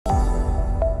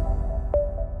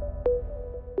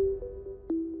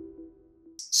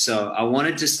So I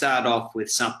wanted to start off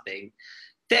with something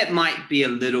that might be a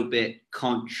little bit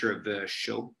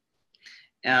controversial.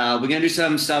 We're going to do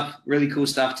some stuff, really cool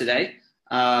stuff today.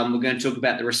 We're going to talk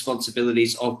about the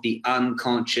responsibilities of the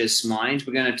unconscious mind.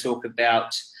 We're going to talk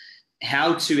about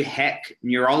how to hack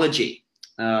neurology,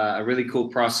 a really cool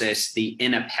process, the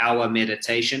inner power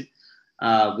meditation,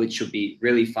 which will be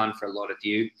really fun for a lot of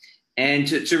you. And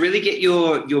to really get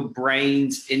your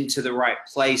brains into the right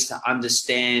place to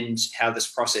understand how this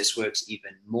process works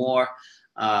even more.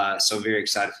 So I'm very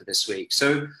excited for this week.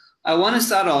 So I want to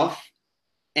start off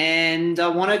and I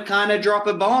want to kind of drop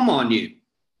a bomb on you.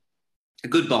 A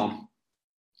good bomb.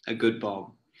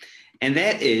 And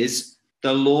that is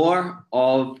the law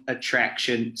of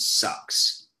attraction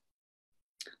sucks.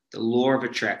 The law of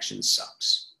attraction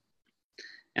sucks.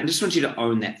 And I just want you to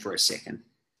own that for a second.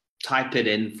 Type it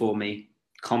in for me.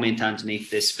 Comment underneath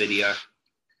this video.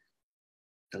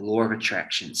 The law of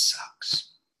attraction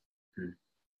sucks.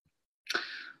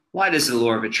 Why does the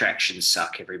law of attraction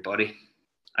suck, everybody?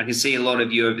 I can see a lot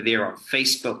of you over there on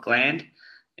Facebook land.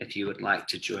 If you would like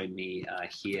to join me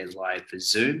here live for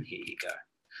Zoom, here you go.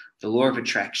 The law of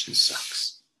attraction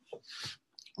sucks.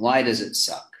 Why does it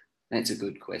suck? That's a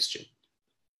good question.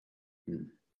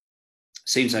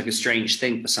 Seems like a strange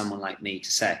thing for someone like me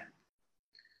to say.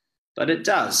 But it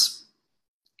does.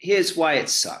 Here's why it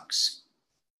sucks.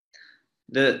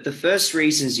 The first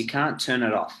reasons you can't turn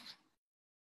it off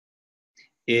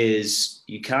is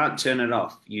you can't turn it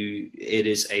off. It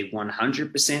is a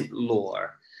 100% law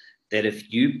that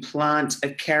if you plant a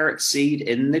carrot seed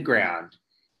in the ground,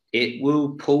 it will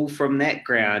pull from that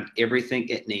ground everything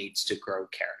it needs to grow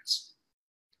carrots.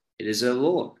 It is a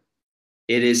law.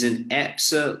 It is an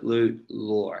absolute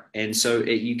law. And so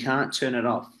you can't turn it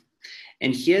off.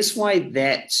 And here's why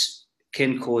that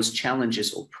can cause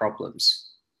challenges or problems,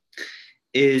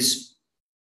 is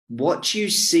what you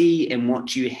see and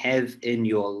what you have in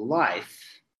your life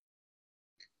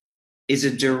is a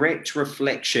direct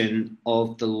reflection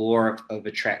of the law of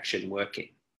attraction working.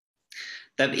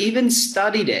 They've even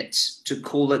studied it to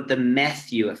call it the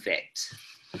Matthew effect.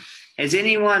 Has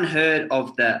anyone heard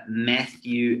of the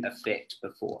Matthew effect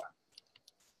before?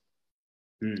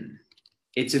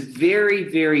 It's a very,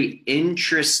 very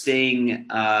interesting,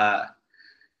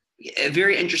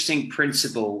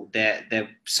 principle that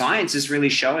science is really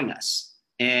showing us.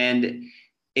 And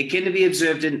it can be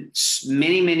observed in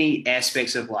many, many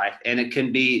aspects of life. And it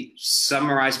can be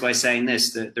summarized by saying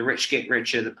this: the rich get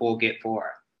richer, the poor get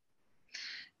poorer.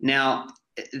 Now,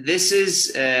 this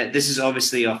is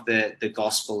obviously off the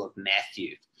Gospel of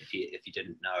Matthew, if you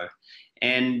didn't know.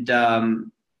 And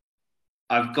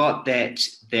I've got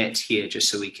that here just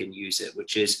so we can use it,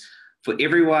 which is for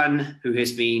everyone who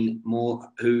has been more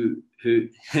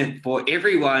for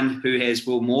everyone who has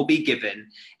will more be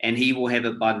given, and he will have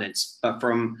abundance. But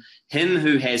from him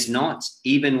who has not,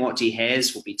 even what he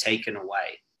has will be taken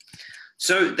away.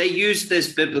 So they use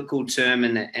this biblical term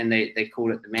and they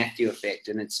call it the Matthew effect,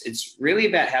 and it's really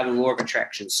about how the law of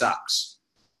attraction sucks.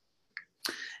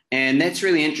 And that's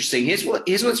really interesting. Here's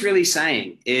what's really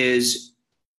saying is,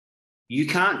 you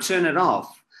can't turn it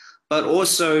off, but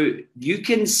also you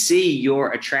can see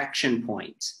your attraction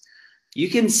point. You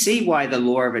can see why the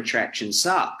law of attraction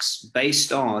sucks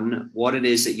based on what it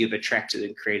is that you've attracted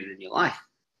and created in your life.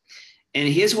 And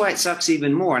here's why it sucks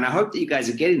even more. And I hope that you guys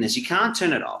are getting this. You can't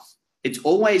turn it off. It's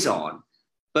always on.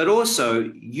 But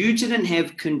also, you didn't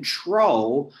have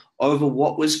control over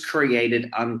what was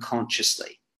created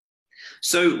unconsciously.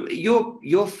 So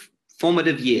your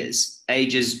formative years,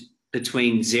 ages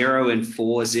between 0 and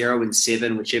 4, 0 and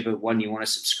 7, whichever one you want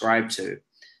to subscribe to,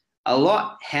 a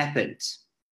lot happened.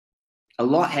 A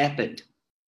lot happened.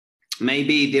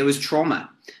 Maybe there was trauma.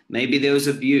 Maybe there was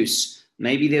abuse.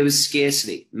 Maybe there was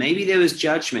scarcity. Maybe there was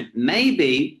judgment.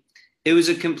 Maybe it was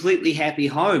a completely happy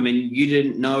home and you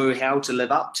didn't know how to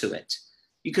live up to it.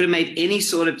 You could have made any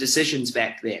sort of decisions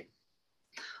back then.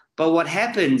 But what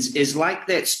happens is, like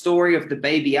that story of the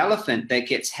baby elephant that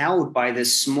gets held by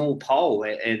this small pole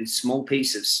and small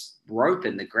piece of rope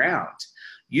in the ground.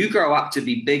 You grow up to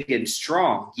be big and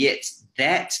strong, yet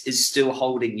that is still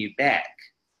holding you back.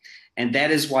 And that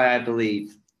is why I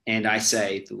believe, and I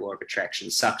say, the law of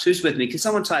attraction sucks. Who's with me? Can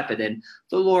someone type it in?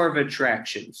 The law of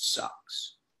attraction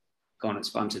sucks. Go on, it's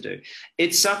fun to do.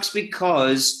 It sucks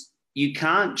because you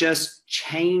can't just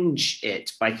change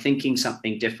it by thinking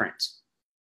something different.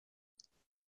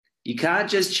 You can't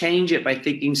just change it by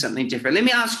thinking something different. Let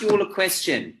me ask you all a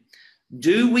question.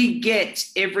 Do we get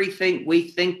everything we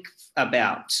think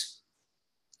about?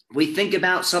 We think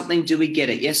about something, do we get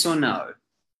it? Yes or no?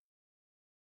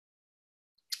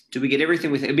 Do we get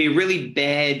everything with it? It'd be really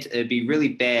bad. It'd be really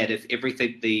bad if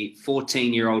everything the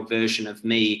 14-year-old version of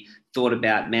me thought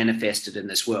about manifested in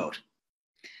this world.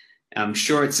 I'm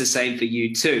sure it's the same for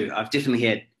you too. I've definitely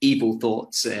had evil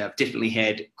thoughts. I've definitely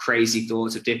had crazy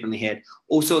thoughts. I've definitely had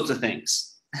all sorts of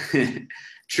things.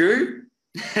 True?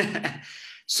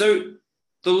 So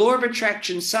the law of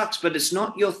attraction sucks, but it's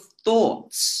not your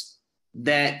thoughts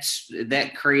that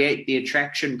create the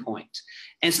attraction point.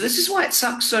 And so this is why it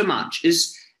sucks so much,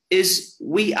 is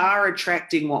we are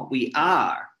attracting what we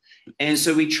are. And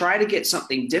so we try to get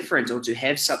something different or to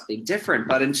have something different.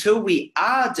 But until we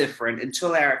are different,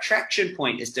 until our attraction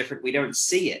point is different, we don't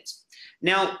see it.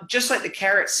 Now, just like the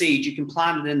carrot seed, you can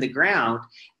plant it in the ground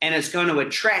and it's going to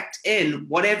attract in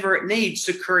whatever it needs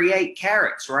to create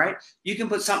carrots, right? You can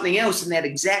put something else in that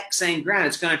exact same ground.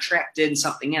 It's going to attract in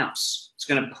something else. It's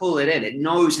going to pull it in. It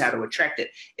knows how to attract it.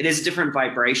 It has a different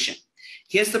vibration.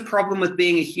 Here's the problem with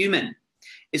being a human,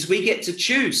 is we get to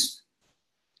choose.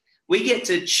 We get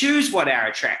to choose what our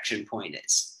attraction point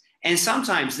is. And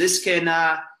sometimes this can,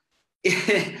 yeah,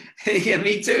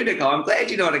 me too, Nicole. I'm glad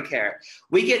you're not a carrot.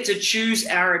 We get to choose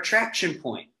our attraction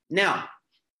point. Now,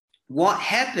 what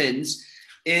happens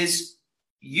is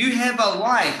you have a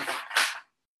life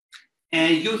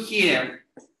and you're here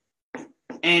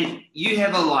and you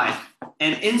have a life.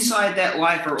 And inside that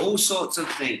life are all sorts of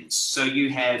things. So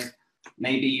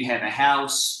maybe you have a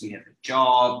house, you have a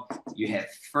job, you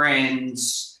have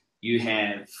friends, you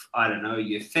have, I don't know,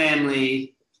 your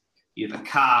family, you have a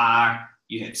car,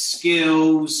 you have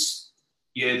skills,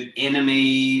 you have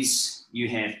enemies, you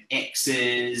have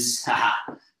exes,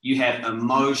 you have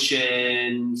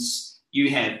emotions,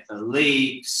 you have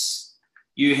beliefs,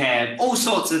 you have all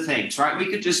sorts of things, right?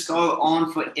 We could just go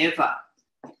on forever.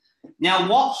 Now,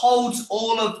 what holds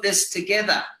all of this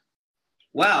together?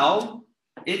 Well,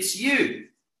 it's you.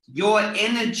 Your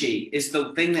energy is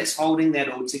the thing that's holding that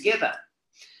all together.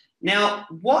 Now,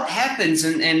 what happens,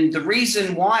 and the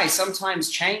reason why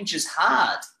sometimes change is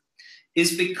hard,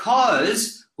 is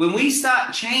because when we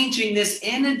start changing this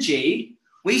energy,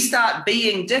 we start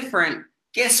being different.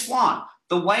 Guess what?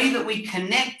 The way that we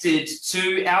connected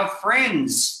to our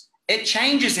friends, it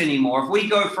changes anymore. If we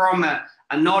go from a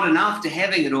not enough to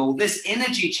having it all, this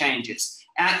energy changes.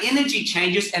 Our energy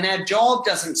changes and our job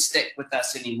doesn't stick with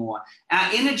us anymore.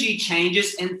 Our energy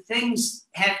changes and things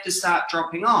have to start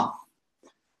dropping off.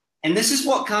 And this is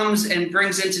what comes and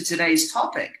brings into today's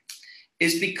topic,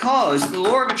 is because the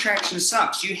law of attraction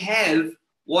sucks. You have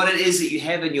what it is that you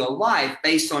have in your life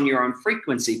based on your own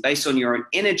frequency, based on your own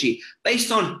energy,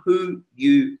 based on who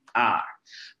you are.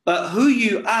 But who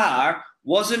you are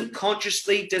wasn't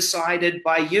consciously decided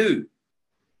by you.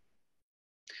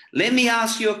 Let me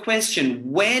ask you a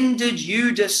question. When did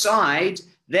you decide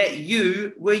that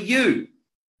you were you?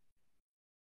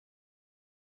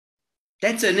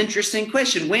 That's an interesting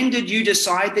question. When did you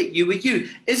decide that you were you?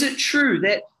 Is it true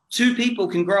that two people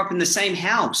can grow up in the same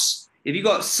house if you've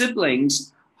got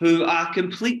siblings who are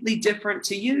completely different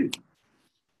to you?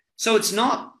 So it's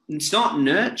not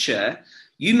nurture.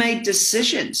 You made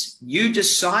decisions. You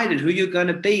decided who you're going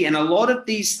to be. And a lot of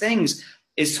these things,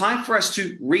 it's time for us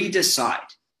to redecide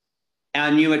our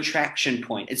new attraction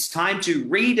point. It's time to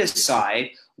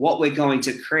redecide what we're going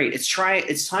to create.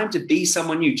 It's time to be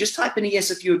someone new. Just type in a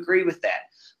yes if you agree with that,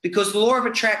 because the law of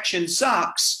attraction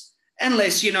sucks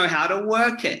unless you know how to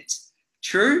work it.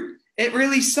 True? It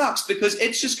really sucks because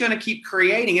it's just going to keep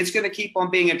creating. It's going to keep on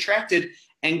being attracted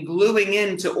and gluing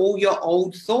into all your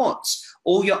old thoughts,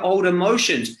 all your old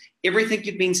emotions, everything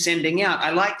you've been sending out.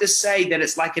 I like to say that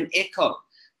it's like an echo.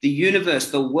 The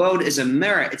universe, the world is a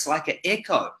mirror. It's like an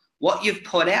echo. What you've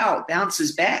put out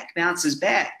bounces back, bounces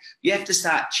back. You have to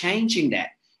start changing that.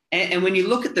 And when you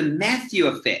look at the Matthew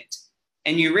effect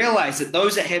and you realize that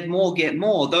those that have more get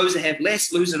more, those that have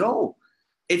less lose it all,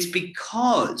 it's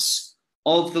because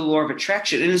of the law of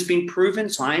attraction. And it's been proven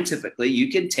scientifically.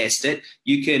 You can test it.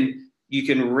 You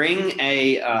can ring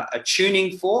a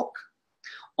tuning fork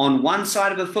on one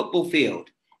side of a football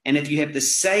field. And if you have the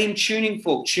same tuning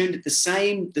fork tuned at the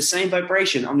same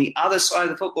vibration on the other side of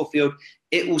the football field,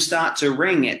 it will start to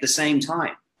ring at the same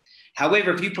time.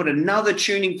 However, if you put another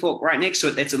tuning fork right next to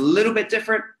it that's a little bit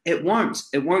different, it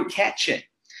won't catch it.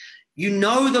 You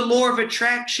know the law of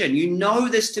attraction. You know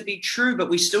this to be true, but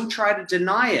we still try to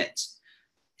deny it.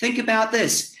 Think about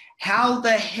this. How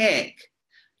the heck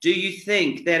do you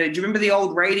think that, do you remember the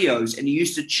old radios and you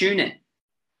used to tune it?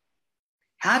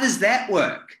 How does that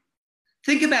work?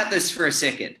 Think about this for a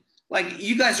second. Like,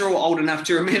 you guys are all old enough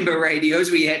to remember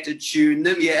radios where you had to tune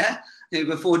them, yeah?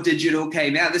 Before digital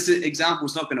came out. This example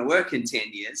is not going to work in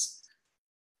 10 years.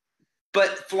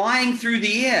 But flying through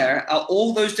the air are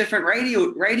all those different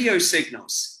radio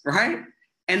signals, right?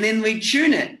 And then we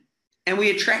tune it and we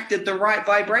attracted the right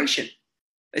vibration.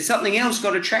 If something else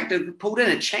got attracted, pulled in,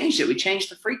 it changed it. We changed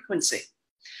the frequency.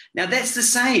 Now that's the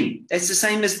same. That's the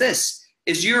same as this.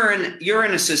 Is you're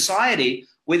in a society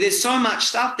where there's so much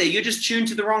stuff there, you're just tuned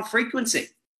to the wrong frequency.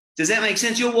 Does that make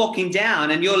sense? You're walking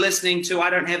down and you're listening to I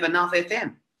Don't Have Enough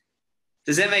FM.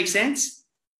 Does that make sense?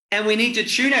 And we need to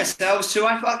tune ourselves to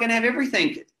I fucking have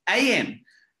everything AM,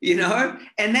 you know?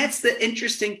 And that's the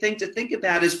interesting thing to think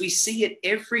about is we see it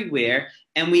everywhere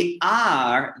and we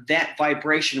are that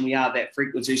vibration, we are that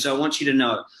frequency. So I want you to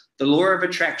know the law of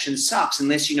attraction sucks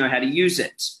unless you know how to use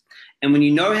it. And when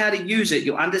you know how to use it,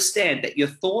 you'll understand that your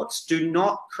thoughts do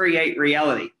not create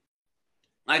reality.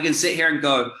 I can sit here and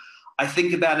go, I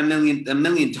think about $1 million.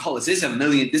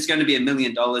 There's going to be $1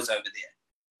 million over there.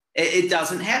 It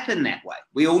doesn't happen that way.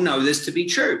 We all know this to be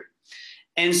true.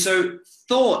 And so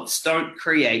thoughts don't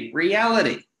create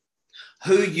reality.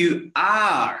 Who you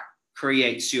are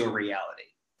creates your reality.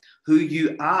 Who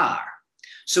you are.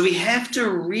 So we have to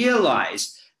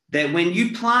realize that when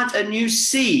you plant a new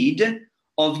seed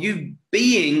of you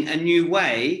being a new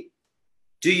way,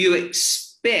 do you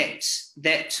expect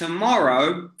that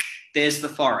tomorrow there's the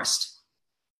forest?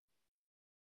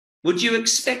 Would you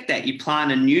expect that? You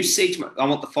plant a new seed, I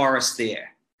want the forest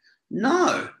there.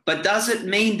 No, but does it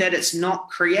mean that it's not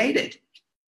created?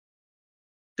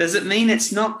 Does it mean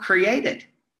it's not created?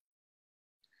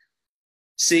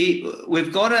 See,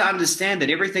 we've got to understand that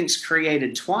everything's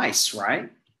created twice, right?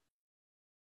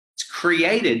 It's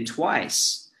created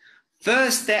twice.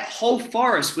 First, that whole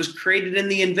forest was created in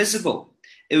the invisible.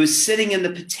 It was sitting in the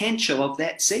potential of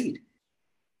that seed.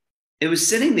 It was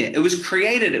sitting there. It was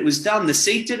created. It was done. The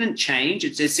seed didn't change.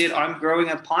 It just said, I'm growing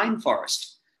a pine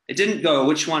forest. It didn't go,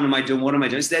 which one am I doing? What am I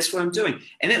doing? So that's what I'm doing.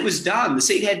 And it was done. The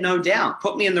seed had no doubt.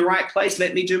 Put me in the right place.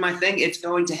 Let me do my thing. It's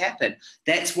going to happen.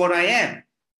 That's what I am.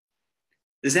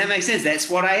 Does that make sense? That's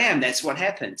what I am. That's what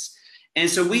happens. And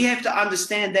so we have to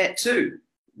understand that too,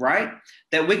 right?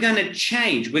 That we're going to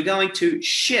change. We're going to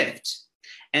shift.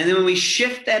 And then when we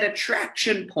shift that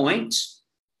attraction point,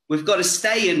 we've got to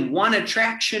stay in one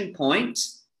attraction point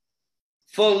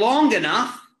for long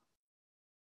enough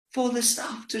for the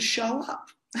stuff to show up,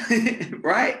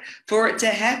 right? For it to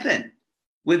happen.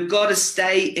 We've got to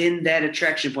stay in that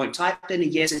attraction point. Type in a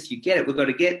yes if you get it. We've got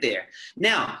to get there.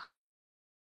 Now,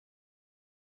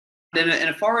 then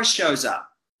a forest shows up.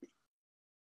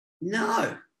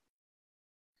 No.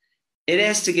 It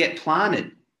has to get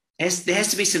planted. There has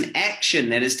to be some action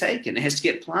that is taken. It has to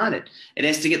get planted. It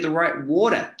has to get the right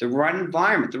water, the right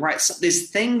environment, there's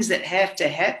things that have to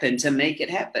happen to make it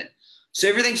happen. So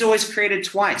everything's always created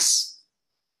twice.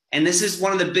 And this is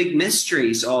one of the big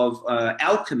mysteries of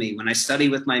alchemy when I study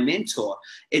with my mentor.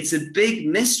 It's a big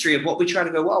mystery of what we try to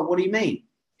go, well, what do you mean?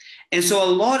 And so a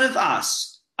lot of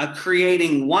us are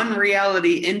creating one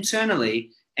reality internally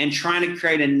and trying to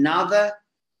create another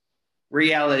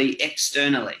reality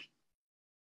externally.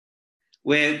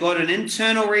 We've got an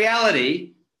internal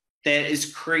reality that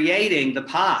is creating the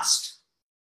past.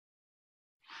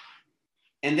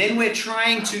 And then we're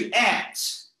trying to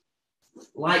act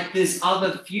like this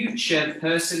other future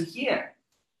person here.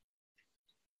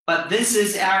 But this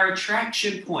is our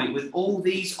attraction point with all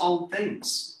these old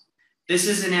things. This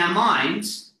is in our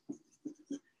minds.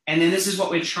 And then this is what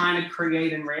we're trying to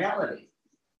create in reality.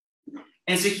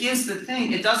 And so here's the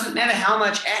thing. It doesn't matter how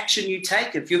much action you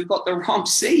take if you've got the wrong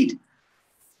seed.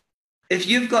 If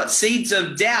you've got seeds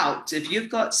of doubt, if you've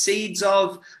got seeds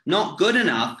of not good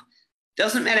enough,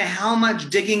 doesn't matter how much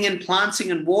digging and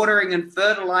planting and watering and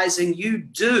fertilizing you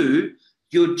do,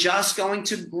 you're just going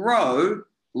to grow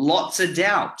lots of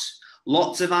doubt,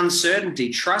 lots of uncertainty.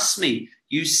 Trust me,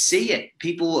 you see it.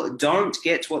 People don't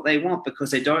get what they want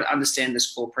because they don't understand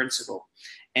this core principle.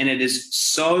 And it is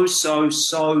so, so,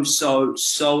 so, so,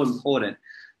 so important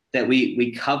that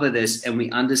we cover this and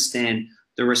we understand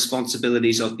the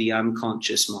responsibilities of the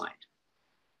unconscious mind.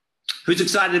 Who's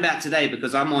excited about today?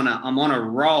 Because I'm on a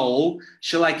roll.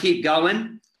 Shall I keep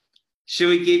going? Shall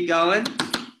we keep going?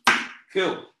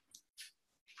 Cool.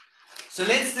 So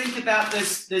let's think about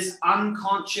this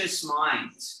unconscious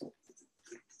mind.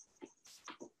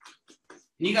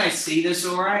 Can you guys see this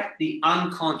all right? The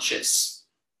unconscious.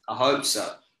 I hope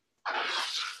so.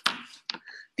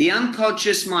 The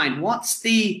unconscious mind. What's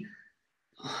the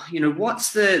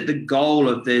goal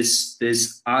of this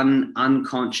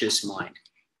unconscious mind?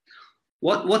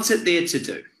 What's it there to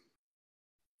do?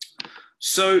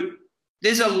 So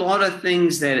there's a lot of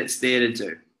things that it's there to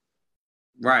do,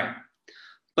 right?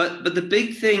 But the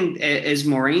big thing, as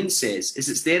Maureen says, is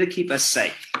it's there to keep us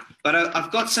safe. But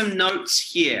I've got some notes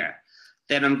here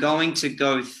that I'm going to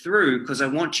go through because I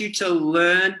want you to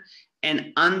learn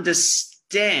and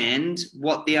understand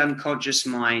what the unconscious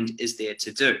mind is there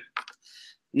to do.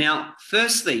 Now,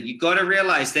 firstly, you've got to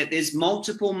realize that there's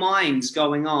multiple minds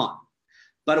going on.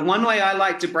 But one way I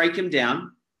like to break them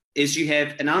down is you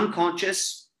have an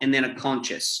unconscious and then a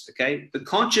conscious, okay? The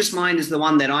conscious mind is the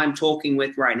one that I'm talking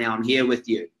with right now. I'm here with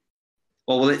you.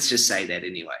 Well, let's just say that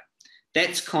anyway.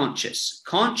 That's conscious.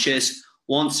 Conscious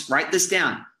wants, write this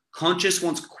down, conscious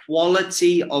wants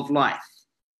quality of life.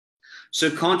 So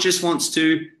conscious wants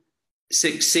to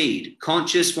succeed.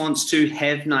 Conscious wants to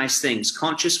have nice things.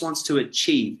 Conscious wants to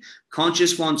achieve.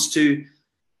 Conscious wants to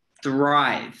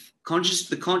thrive.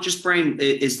 The conscious brain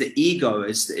is the ego,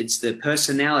 it's the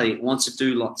personality. It wants to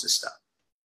do lots of stuff.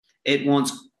 It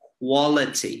wants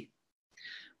quality.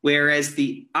 Whereas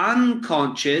the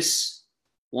unconscious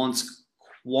wants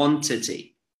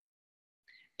quantity.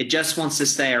 It just wants to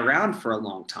stay around for a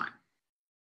long time.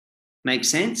 Make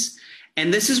sense?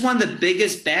 And this is one of the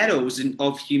biggest battles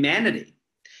of humanity,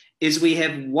 is we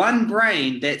have one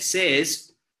brain that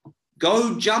says,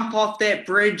 go jump off that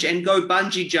bridge and go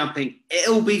bungee jumping.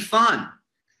 It'll be fun.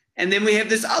 And then we have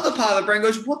this other part of the brain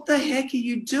goes, what the heck are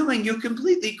you doing? You're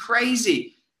completely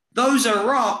crazy. Those are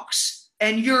rocks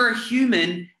and you're a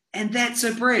human and that's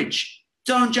a bridge.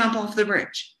 Don't jump off the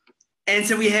bridge. And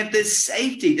so we have this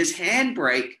safety, this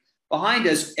handbrake behind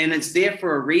us, and it's there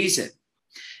for a reason.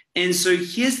 And so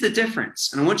here's the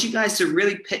difference. And I want you guys to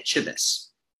really picture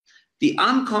this. The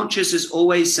unconscious is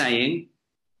always saying,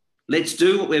 let's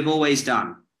do what we've always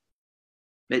done.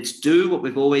 Let's do what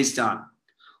we've always done.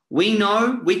 We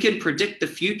know we can predict the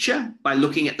future by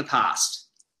looking at the past.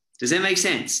 Does that make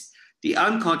sense? The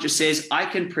unconscious says, I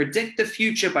can predict the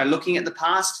future by looking at the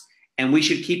past, and we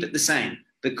should keep it the same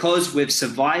because we've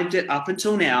survived it up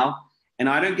until now. And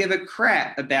I don't give a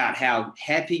crap about how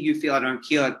happy you feel. I don't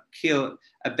care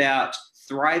about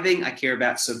thriving. I care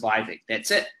about surviving.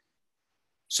 That's it.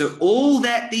 So all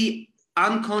that the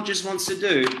unconscious wants to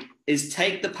do is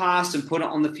take the past and put it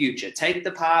on the future. Take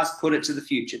the past, put it to the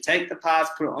future. Take the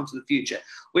past, put it onto the future.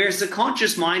 Whereas the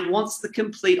conscious mind wants the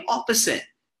complete opposite.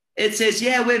 It says,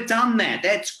 yeah, we've done that.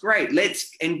 That's great.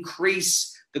 Let's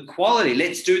increase the quality.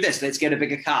 Let's do this. Let's get a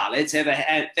bigger car. Let's have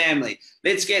a family.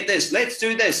 Let's get this. Let's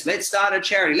do this. Let's start a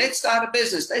charity. Let's start a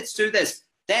business. Let's do this.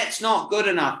 That's not good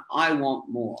enough. I want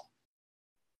more.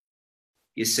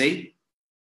 You see?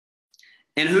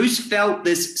 And who's felt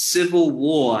this civil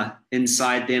war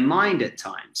inside their mind at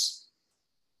times?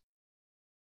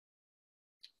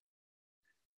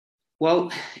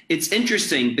 Well, it's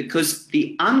interesting because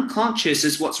the unconscious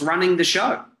is what's running the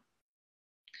show.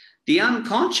 The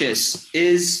unconscious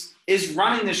is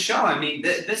running the show. I mean,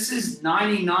 this is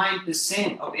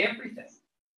 99% of everything.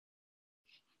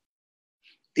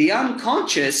 The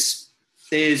unconscious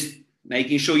is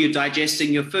making sure you're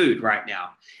digesting your food right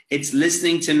now. It's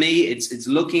listening to me. It's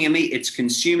looking at me. It's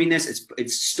consuming this.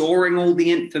 It's storing all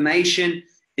the information.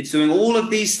 It's doing all of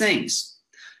these things.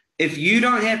 If you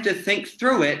don't have to think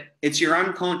through it, it's your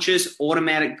unconscious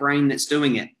automatic brain that's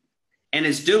doing it. And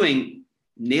it's doing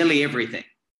nearly everything,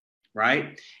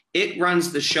 right? It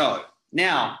runs the show.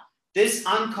 Now, this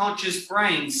unconscious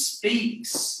brain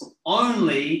speaks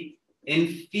only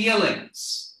in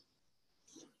feelings.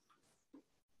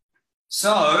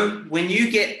 So when you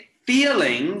get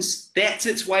feelings, that's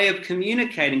its way of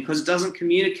communicating because it doesn't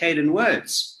communicate in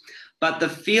words. But the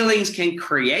feelings can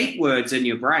create words in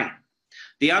your brain.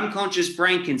 The unconscious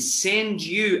brain can send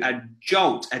you a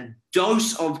jolt, a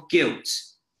dose of guilt.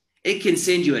 It can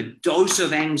send you a dose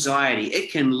of anxiety.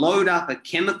 It can load up a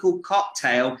chemical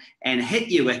cocktail and hit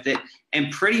you with it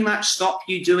and pretty much stop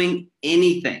you doing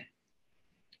anything.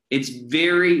 It's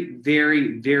very,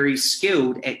 very, very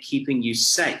skilled at keeping you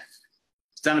safe.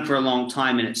 It's done it for a long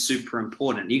time and it's super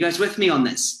important. You guys with me on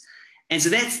this? And so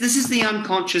this is the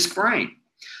unconscious brain.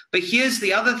 But here's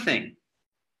the other thing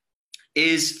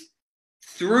is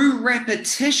through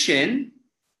repetition,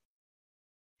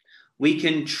 we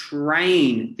can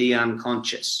train the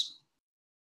unconscious.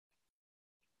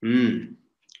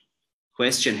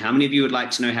 Question, how many of you would like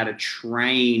to know how to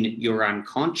train your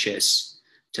unconscious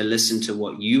to listen to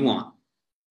what you want?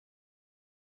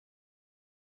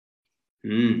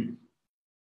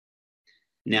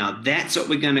 Now, that's what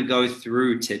we're going to go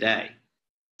through today.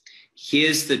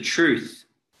 Here's the truth.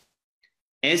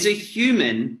 As a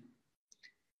human,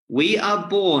 we are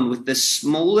born with the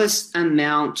smallest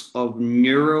amount of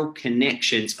neural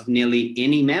connections of nearly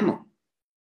any mammal.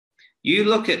 You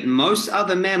look at most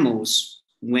other mammals,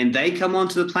 when they come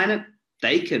onto the planet,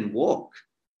 they can walk.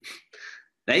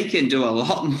 They can do a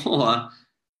lot more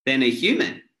than a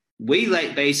human. We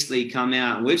basically come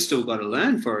out and we've still got to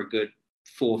learn for a good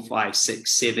 4, 5,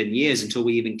 6, 7 years until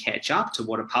we even catch up to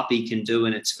what a puppy can do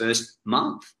in its first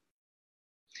month.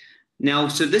 Now,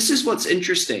 so this is what's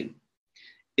interesting,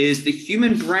 is the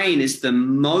human brain is the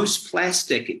most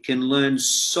plastic. It can learn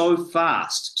so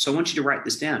fast. So I want you to write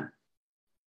this down.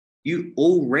 You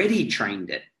already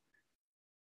trained it.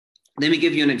 Let me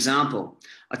give you an example.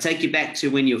 I'll take you back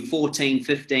to when you're 14,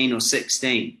 15, or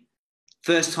 16.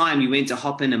 First time you went to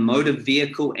hop in a motor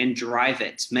vehicle and drive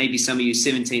it. Maybe some of you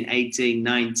 17, 18,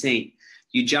 19.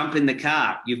 You jump in the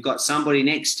car. You've got somebody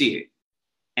next to you,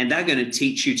 and they're going to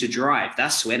teach you to drive.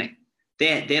 They're sweating.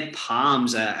 Their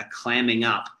palms are clamming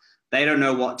up. They don't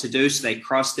know what to do, so they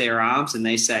cross their arms and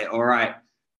they say, all right,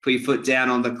 put your foot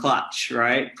down on the clutch,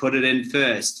 right? Put it in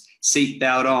first.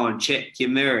 Seatbelt on. Check your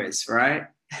mirrors, right?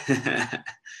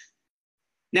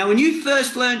 Now, when you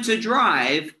first learned to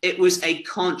drive, it was a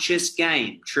conscious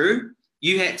game, true?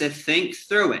 You had to think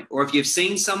through it. Or if you've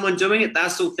seen someone doing it, they're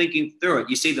still thinking through it.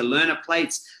 You see the learner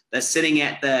plates, they're sitting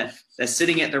at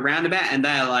the roundabout and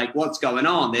they're like, what's going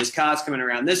on? There's cars coming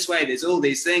around this way. There's all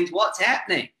these things. What's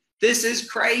happening? This is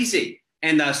crazy.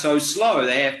 And they're so slow.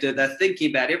 They're thinking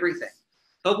about everything.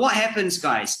 But what happens,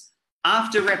 guys?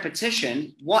 After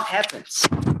repetition, what happens?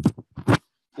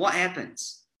 What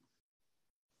happens?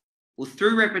 Well,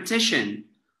 through repetition,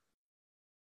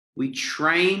 we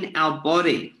train our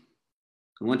body.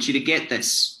 I want you to get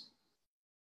this.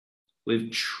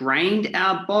 We've trained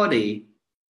our body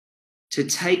to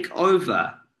take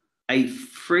over a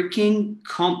freaking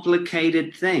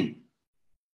complicated thing.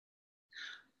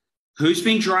 Who's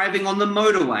been driving on the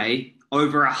motorway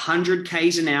over 100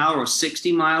 k's an hour or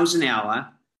 60 miles an hour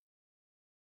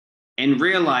and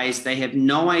realized they have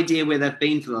no idea where they've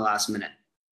been for the last minute?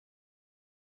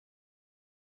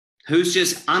 Who's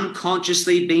just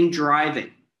unconsciously been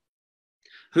driving?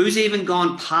 Who's even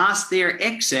gone past their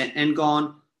exit and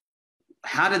gone,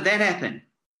 how did that happen?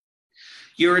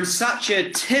 You're in such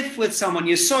a tiff with someone.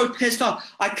 You're so pissed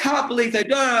off. I can't believe they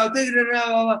don't.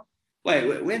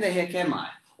 Wait, where the heck am I?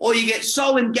 Or you get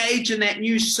so engaged in that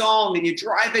new song and you're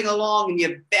driving along and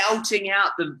you're belting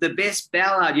out the best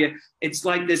ballad. It's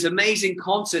like this amazing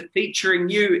concert featuring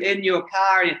you in your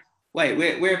car. And wait,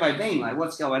 where have I been? Like,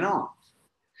 what's going on?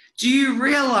 Do you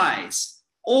realize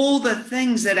all the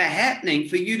things that are happening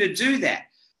for you to do that?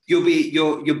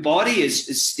 Your body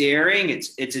is staring,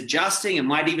 it's adjusting, it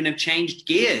might even have changed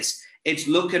gears. It's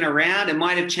looking around, it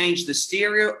might have changed the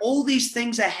stereo. All these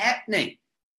things are happening,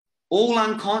 all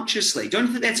unconsciously.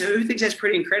 Who thinks that's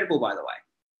pretty incredible, by the way?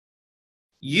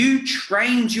 You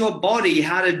trained your body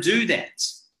how to do that.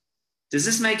 Does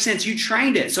this make sense? You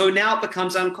trained it, so now it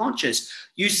becomes unconscious.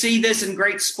 You see this in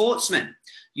great sportsmen.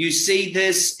 You see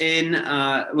this in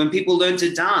when people learn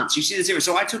to dance. You see this everywhere.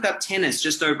 So I took up tennis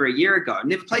just over a year ago. I've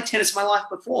never played tennis in my life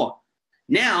before.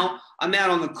 Now I'm out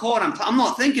on the court. I'm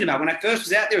not thinking about it. When I first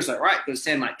was out there, it was like, right, got to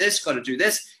stand like this, got to do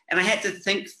this. And I had to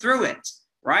think through it,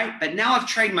 right? But now I've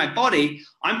trained my body.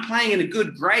 I'm playing in a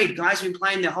good grade. Guys have been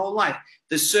playing their whole life.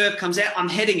 The serve comes out. I'm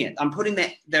hitting it. I'm putting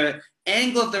the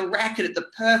angle of the racket at the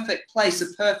perfect place,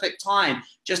 the perfect time,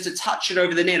 just to touch it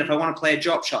over the net if I want to play a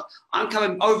drop shot. I'm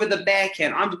coming over the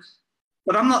backhand.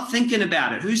 But I'm not thinking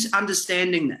about it. Who's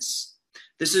understanding this?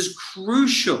 This is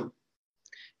crucial.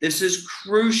 This is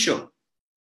crucial.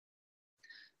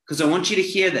 Because I want you to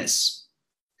hear this.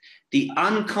 The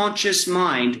unconscious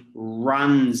mind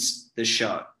runs the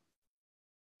show.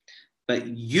 But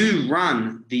you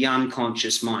run the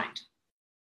unconscious mind.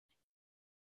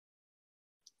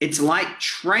 It's like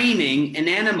training an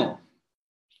animal.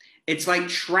 It's like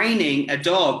training a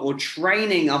dog or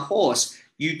training a horse.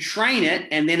 You train it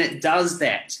and then it does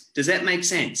that. Does that make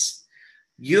sense?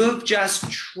 You've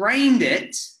just trained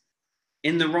it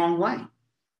in the wrong way.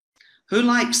 Who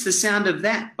likes the sound of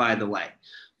that, by the way?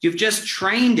 You've just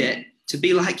trained it to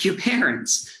be like your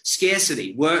parents.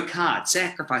 Scarcity, work hard,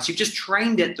 sacrifice. You've just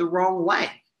trained it the wrong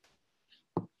way.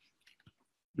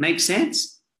 Make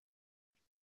sense?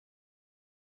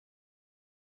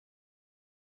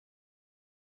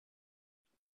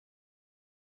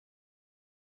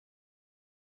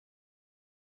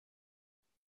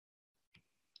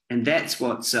 And that's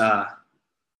what's so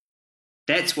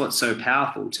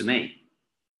powerful to me.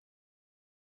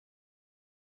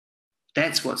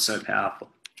 That's what's so powerful.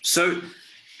 So,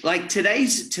 like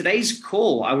today's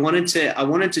call, I wanted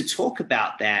to talk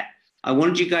about that. I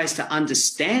wanted you guys to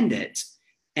understand it,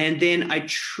 and then I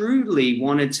truly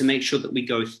wanted to make sure that we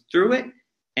go through it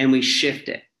and we shift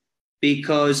it,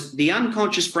 because the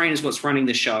unconscious brain is what's running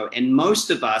the show, and most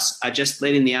of us are just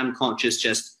letting the unconscious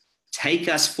just take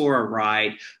us for a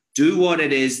ride, do what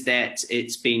it is that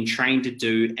it's been trained to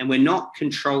do, and we're not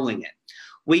controlling it.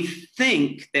 We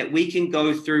think that we can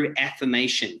go through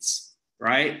affirmations,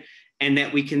 right? And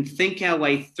that we can think our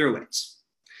way through it.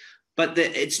 But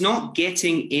it's not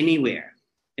getting anywhere.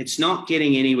 It's not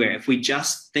getting anywhere if we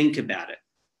just think about it.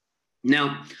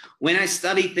 Now, when I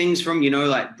study things from,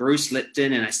 like Bruce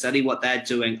Lipton, and I study what they're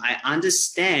doing, I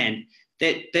understand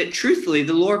that truthfully,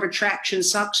 the law of attraction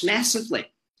sucks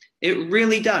massively. It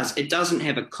really does. It doesn't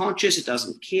have a conscious. It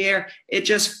doesn't care. It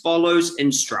just follows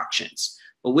instructions.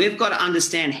 But we've got to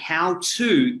understand how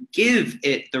to give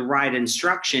it the right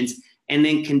instructions and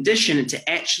then condition it to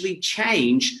actually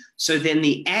change, so then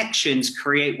the actions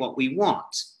create what we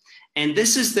want. And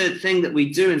this is the thing that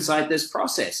we do inside this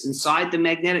process, inside the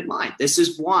magnetic mind. This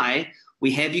is why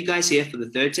we have you guys here for the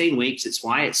 13 weeks. It's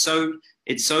why it's so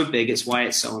big. It's why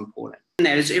it's so important. And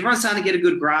that is, everyone's starting to get a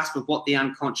good grasp of what the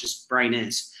unconscious brain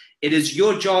is. It is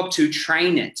your job to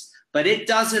train it, but it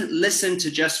doesn't listen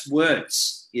to just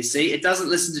words. You see, it doesn't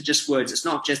listen to just words. It's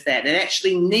not just that. It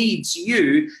actually needs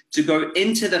you to go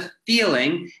into the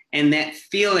feeling, and that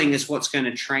feeling is what's going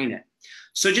to train it.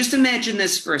 So just imagine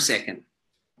this for a second.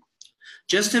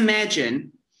 Just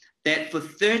imagine that for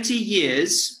 30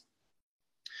 years,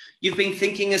 you've been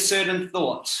thinking a certain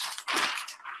thought.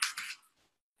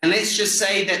 And let's just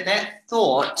say that that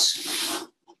thought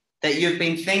that you've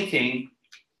been thinking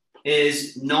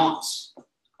is not,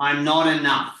 I'm not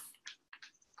enough.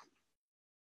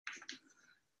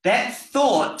 That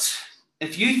thought,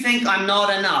 if you think I'm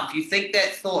not enough, you think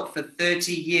that thought for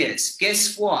 30 years,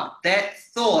 guess what? That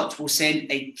thought will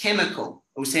send a chemical,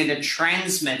 it will send a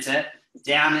transmitter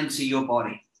down into your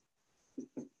body.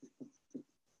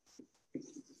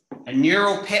 A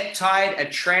neural peptide, a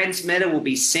transmitter will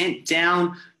be sent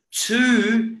down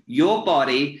to your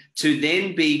body to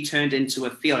then be turned into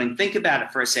a feeling. Think about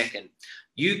it for a second.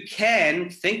 You can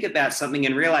think about something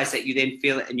and realize that you then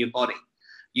feel it in your body.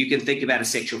 You can think about a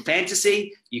sexual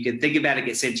fantasy. You can think about it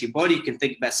get sent to your body. You can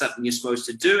think about something you're supposed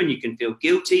to do and you can feel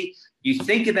guilty. You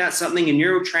think about something, a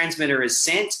neurotransmitter is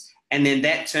sent, and then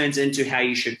that turns into how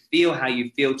you should feel. How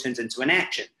you feel turns into an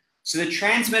action. So the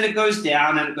transmitter goes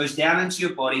down and it goes down into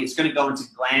your body. It's going to go into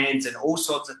glands and all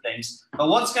sorts of things. But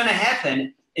what's going to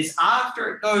happen is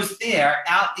after it goes there,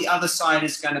 out the other side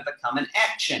is going to become an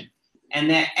action. And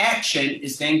that action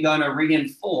is then going to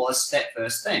reinforce that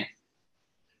first thing.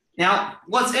 Now,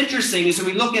 what's interesting is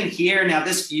when we look in here, now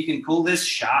this, you can call this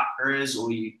chakras, or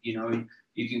you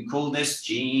can call this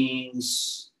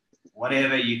genes,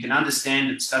 whatever. You can understand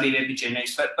and study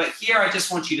epigenetics, but here I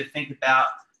just want you to think about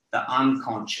the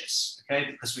unconscious, okay?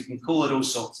 Because we can call it all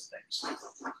sorts of things.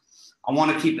 I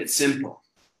want to keep it simple.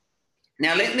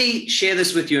 Now, let me share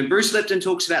this with you, and Bruce Lipton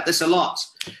talks about this a lot.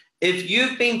 If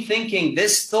you've been thinking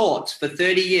this thought for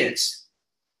 30 years,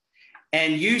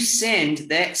 and you send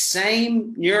that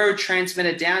same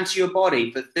neurotransmitter down to your body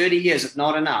for 30 years, if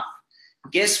not enough,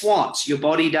 guess what your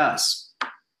body does?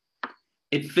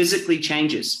 It physically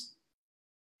changes.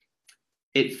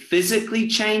 It physically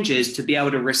changes to be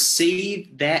able to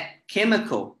receive that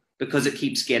chemical because it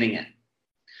keeps getting it.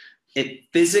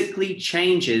 It physically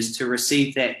changes to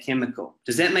receive that chemical.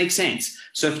 Does that make sense?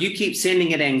 So if you keep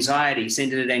sending it anxiety,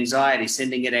 sending it anxiety,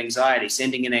 sending it anxiety,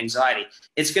 sending it anxiety,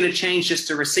 it's going to change just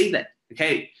to receive it,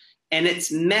 okay? And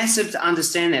it's massive to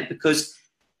understand that, because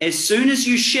as soon as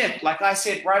you shift, like I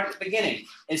said right at the beginning,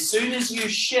 as soon as you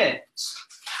shift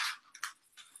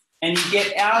and you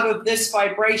get out of this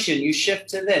vibration, you shift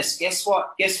to this, guess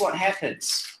what? Guess what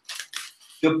happens?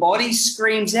 Your body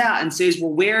screams out and says,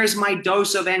 well, where is my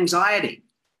dose of anxiety?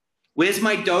 Where's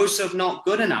my dose of not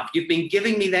good enough? You've been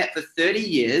giving me that for 30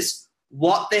 years.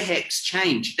 What the heck's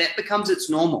changed? That becomes its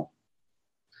normal.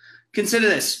 Consider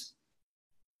this.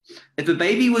 If a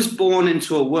baby was born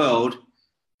into a world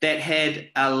that had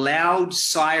a loud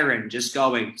siren just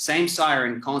going, same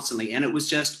siren constantly, and it was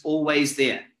just always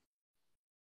there,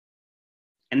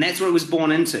 and that's what it was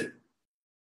born into,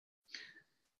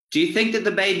 do you think that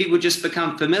the baby would just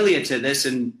become familiar to this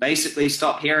and basically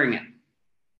stop hearing it?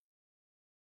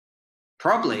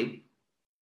 Probably.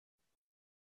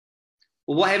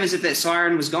 Well, what happens if that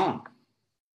siren was gone?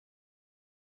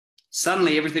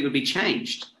 Suddenly everything would be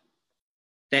changed.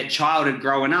 That child had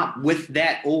grown up with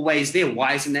that always there.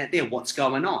 Why isn't that there? What's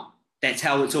going on? That's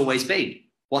how it's always been.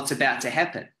 What's about to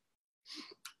happen?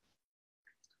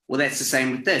 Well, that's the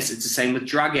same with this. It's the same with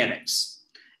drug addicts.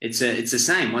 It's the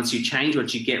same. Once you change,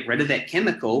 once you get rid of that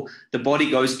chemical, the body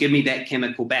goes, give me that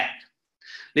chemical back.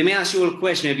 Let me ask you all a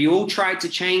question. Have you all tried to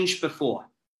change before?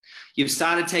 You've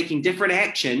started taking different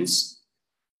actions,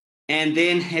 and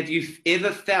then have you ever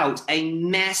felt a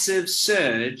massive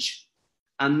surge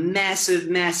a massive,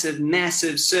 massive,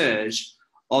 massive surge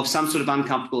of some sort of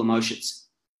uncomfortable emotions.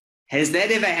 Has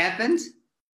that ever happened?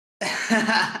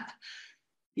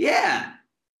 Yeah.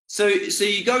 So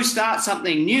you go start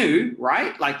something new,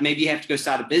 right? Like maybe you have to go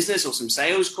start a business or some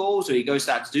sales calls, or you go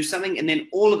start to do something, and then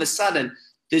all of a sudden,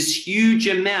 this huge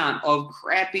amount of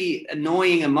crappy,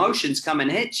 annoying emotions come and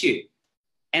hit you.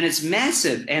 And it's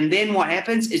massive. And then what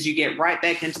happens is you get right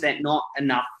back into that not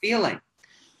enough feeling.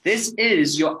 This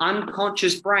is your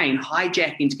unconscious brain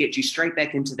hijacking to get you straight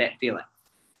back into that feeling.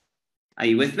 Are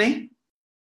you with me?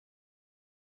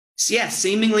 So yeah,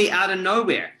 seemingly out of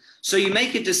nowhere. So you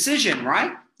make a decision,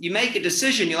 right? You make a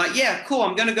decision. You're like, yeah, cool,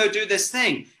 I'm going to go do this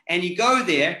thing. And you go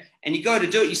there and you go to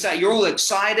do it. You say, you're all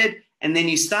excited. And then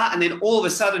you start, and then all of a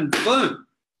sudden, boom,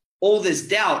 all this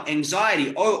doubt,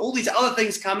 anxiety, all these other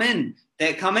things come in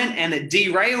and it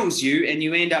derails you, and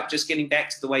you end up just getting back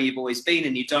to the way you've always been,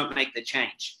 and you don't make the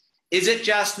change. Is it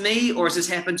just me, or has this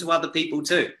happened to other people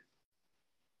too?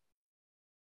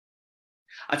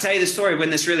 I'll tell you the story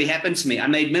when this really happened to me. I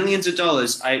made millions of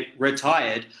dollars. I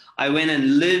retired. I went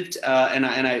and lived, and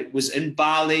I was in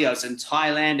Bali. I was in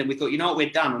Thailand, and we thought, you know what, we're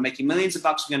done. We're making millions of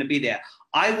bucks. We're going to be there.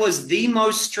 I was the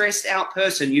most stressed out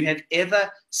person you have ever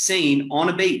seen on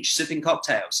a beach sipping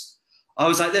cocktails. I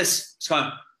was like this. So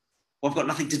well, I've got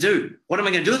nothing to do. What am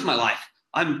I going to do with my life?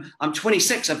 I'm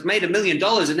 26. I've made $1 million,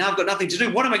 and now I've got nothing to do.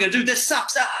 What am I going to do? This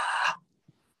sucks.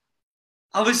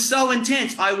 I was so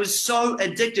intense. I was so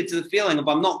addicted to the feeling of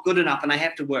I'm not good enough and I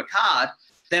have to work hard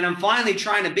that I'm finally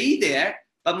trying to be there.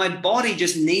 But my body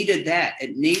just needed that.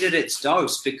 It needed its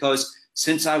dose, because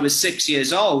since I was 6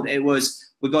 years old, it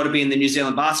was, we've got to be in the New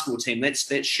Zealand basketball team. Let's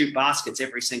shoot baskets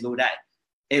every single day.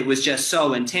 It was just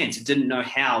so intense. It didn't know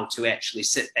how to actually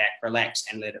sit back, relax,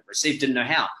 and let it receive. Didn't know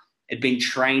how. It'd been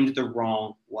trained the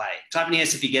wrong way. Type in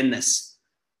yes if you get this,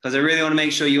 because I really want to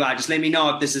make sure you are. Just let me know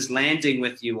if this is landing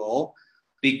with you all,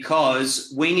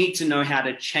 because we need to know how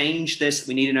to change this.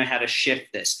 We need to know how to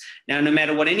shift this. Now, no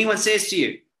matter what anyone says to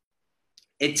you,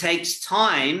 it takes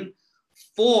time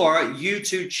for you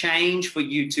to change, for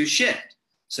you to shift.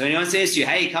 So anyone says to you,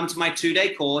 hey, come to my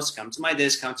 2-day course, come to my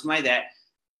this, come to my that,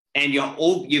 and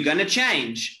you're going to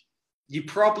change, you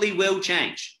probably will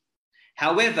change.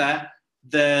 However,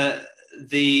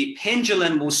 the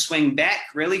pendulum will swing back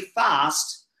really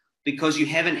fast because you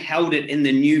haven't held it in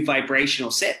the new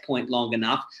vibrational set point long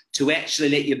enough to actually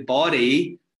let your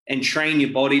body and train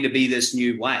your body to be this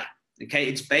new way. Okay,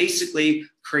 it's basically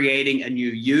creating a new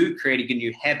you, creating a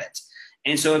new habit.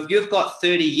 And so if you've got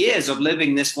 30 years of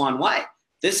living this one way,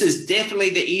 this is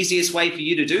definitely the easiest way for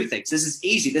you to do things. This is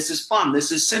easy. This is fun.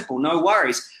 This is simple. No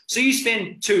worries. So you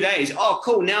spend 2 days. Oh,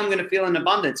 cool. Now I'm going to feel in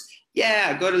abundance.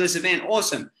 Yeah, go to this event.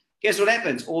 Awesome. Guess what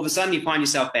happens? All of a sudden you find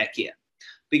yourself back here,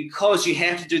 because you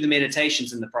have to do the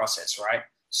meditations in the process, right?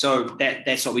 So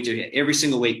that's what we do here. Every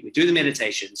single week we do the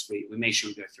meditations. We make sure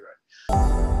we go through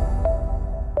it.